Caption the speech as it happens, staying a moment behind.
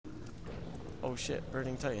Oh shit,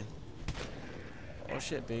 burning titan. Oh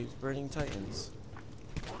shit, babes, burning titans.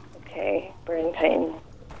 Okay, burning titan.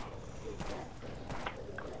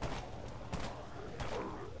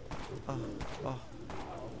 Oh,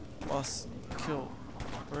 must kill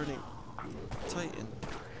burning titan.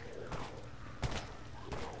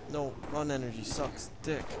 No, run energy sucks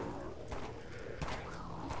dick.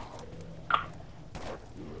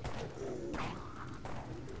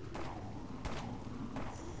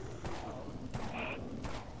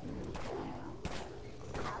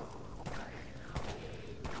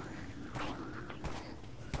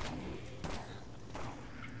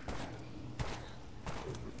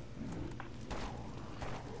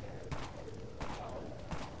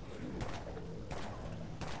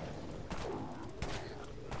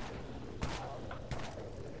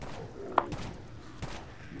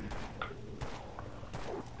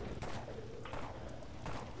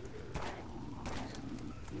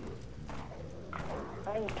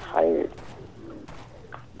 I'm tired.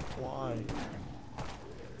 Why?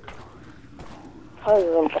 Because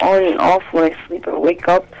I'm on and off when I sleep and wake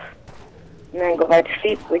up. And then go back to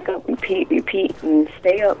sleep, wake up, repeat, and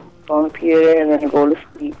stay up on the computer and then go to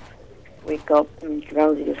sleep. Wake up and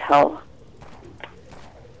drowsy as hell.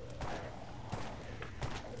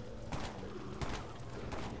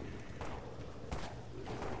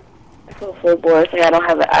 I feel so bored. It's like I don't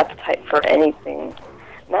have an appetite for anything.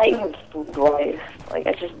 Not even food-wise. Like,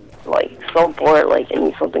 I just, like, so bored. Like, I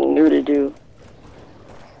need something new to do.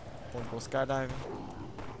 Wanna go skydiving?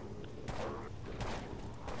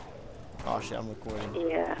 Oh shit, I'm recording.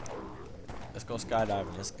 Yeah. Let's go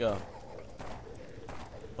skydiving, let's go.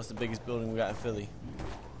 What's the biggest building we got in Philly?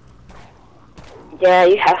 Yeah,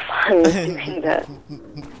 you have fun doing that.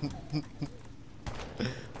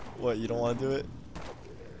 What, you don't want to do it?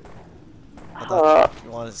 I thought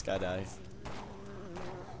you wanted to skydive.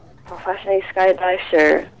 Professionally skydive,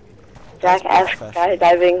 sure. Jackass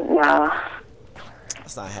skydiving, nah.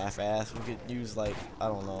 That's not half-ass. We could use, like, I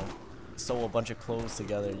don't know, sew a bunch of clothes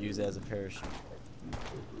together and use it as a parachute.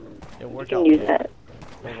 It'll work out. You can use that.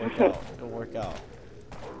 It'll work out. It'll work out.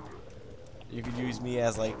 You could use me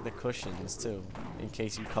as, like, the cushions, too, in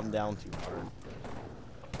case you come down too hard.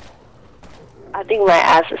 I think my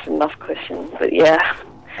ass is enough cushion, but yeah.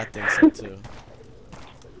 I think so, too.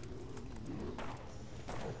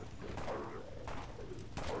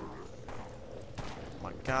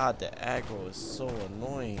 My god, the aggro is so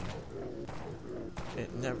annoying.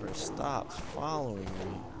 It never stops following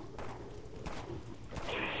me.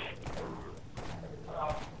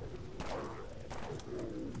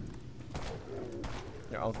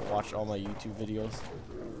 Your uncle watched all my YouTube videos?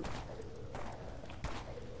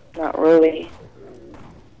 Not really.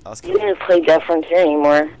 That You didn't play Death Frontier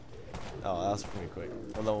anymore. Oh, that was pretty quick.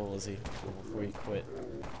 What level was he before he quit?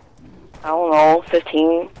 I don't know,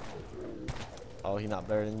 15. Oh, he not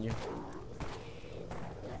better than you?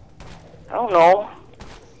 I don't know.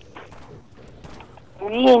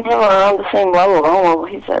 Me and him are around the same level. I don't know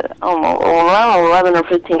what he said. I don't know. Around 11 or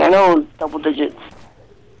 15. I know it was double digits.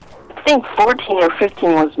 I think 14 or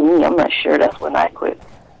 15 was me. I'm not sure. That's when I quit.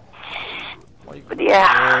 But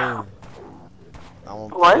yeah. I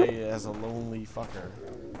won't What? play as a lonely fucker.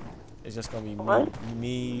 It's just gonna be What?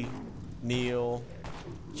 me, Neil,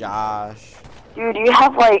 Josh. Dude, you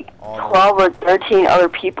have like 12 or 13 other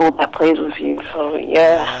people that plays with you, so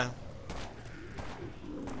yeah.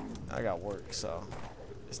 I got work, so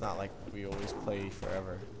it's not like we always play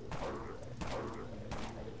forever.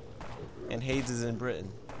 And Hayes is in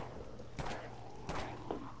Britain.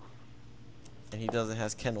 And he doesn't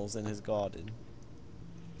have kennels in his garden.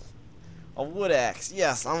 A wood axe.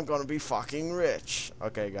 Yes, I'm gonna be fucking rich.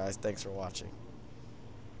 Okay, guys, thanks for watching.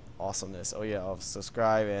 Awesomeness. Oh yeah, I'll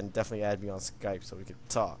subscribe and definitely add me on Skype so we can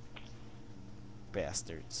talk.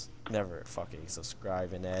 Bastards. Never fucking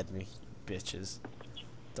subscribe and add me, bitches.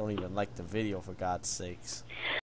 Don't even like the video for God's sakes.